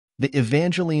The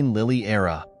Evangeline Lilly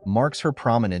era marks her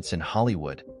prominence in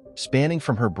Hollywood, spanning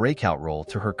from her breakout role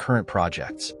to her current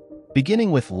projects.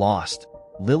 Beginning with Lost,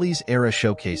 Lilly's era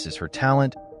showcases her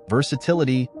talent,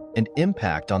 versatility, and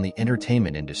impact on the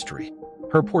entertainment industry.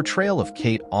 Her portrayal of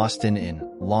Kate Austen in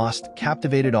Lost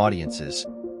captivated audiences,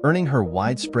 earning her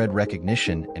widespread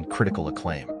recognition and critical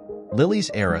acclaim. Lilly's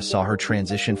era saw her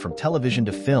transition from television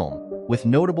to film, with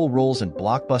notable roles in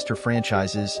blockbuster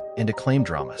franchises and acclaimed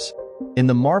dramas. In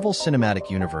the Marvel Cinematic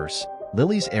Universe,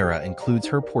 Lilly's era includes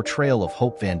her portrayal of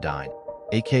Hope Van Dyne,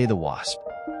 aka the Wasp.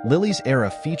 Lilly's era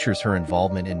features her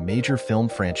involvement in major film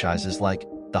franchises like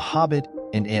The Hobbit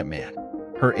and Ant-Man.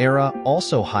 Her era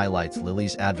also highlights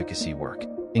Lilly's advocacy work,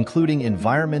 including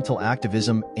environmental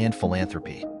activism and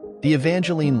philanthropy. The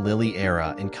Evangeline Lilly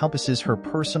era encompasses her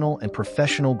personal and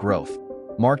professional growth,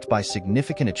 marked by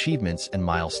significant achievements and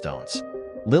milestones.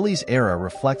 Lilly's era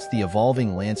reflects the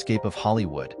evolving landscape of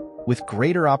Hollywood, with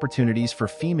greater opportunities for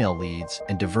female leads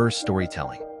and diverse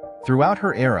storytelling. Throughout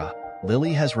her era,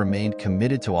 Lilly has remained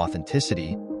committed to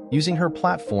authenticity, using her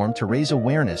platform to raise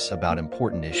awareness about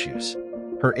important issues.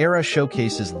 Her era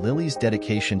showcases Lilly's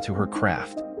dedication to her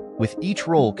craft, with each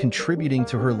role contributing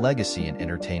to her legacy in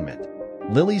entertainment.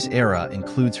 Lilly's era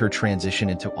includes her transition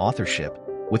into authorship,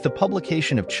 with the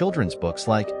publication of children's books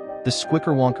like the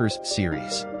Squickerwonkers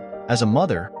series. As a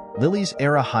mother, Lilly's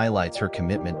era highlights her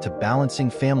commitment to balancing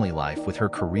family life with her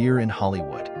career in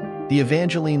Hollywood. The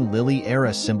Evangeline Lilly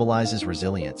era symbolizes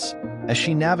resilience, as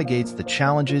she navigates the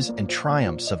challenges and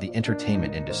triumphs of the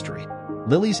entertainment industry.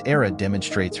 Lilly's era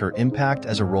demonstrates her impact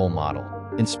as a role model,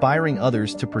 inspiring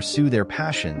others to pursue their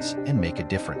passions and make a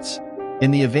difference.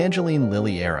 In the Evangeline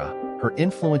Lilly era, her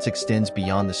influence extends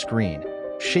beyond the screen,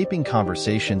 shaping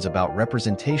conversations about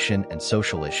representation and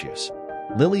social issues.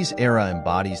 Lilly's era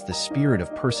embodies the spirit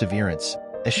of perseverance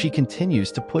as she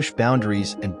continues to push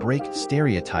boundaries and break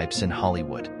stereotypes in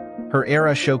Hollywood. Her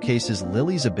era showcases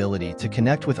Lilly's ability to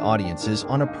connect with audiences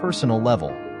on a personal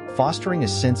level, fostering a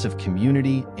sense of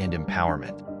community and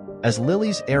empowerment. As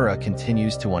Lilly's era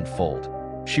continues to unfold,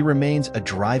 she remains a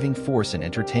driving force in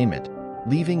entertainment,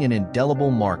 leaving an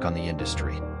indelible mark on the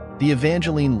industry. The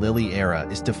Evangeline Lilly era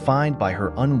is defined by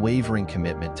her unwavering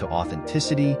commitment to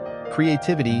authenticity,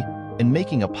 creativity, and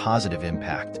making a positive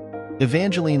impact.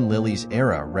 Evangeline Lilly's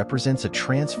era represents a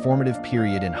transformative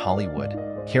period in Hollywood,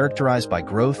 characterized by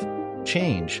growth,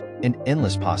 change, and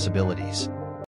endless possibilities.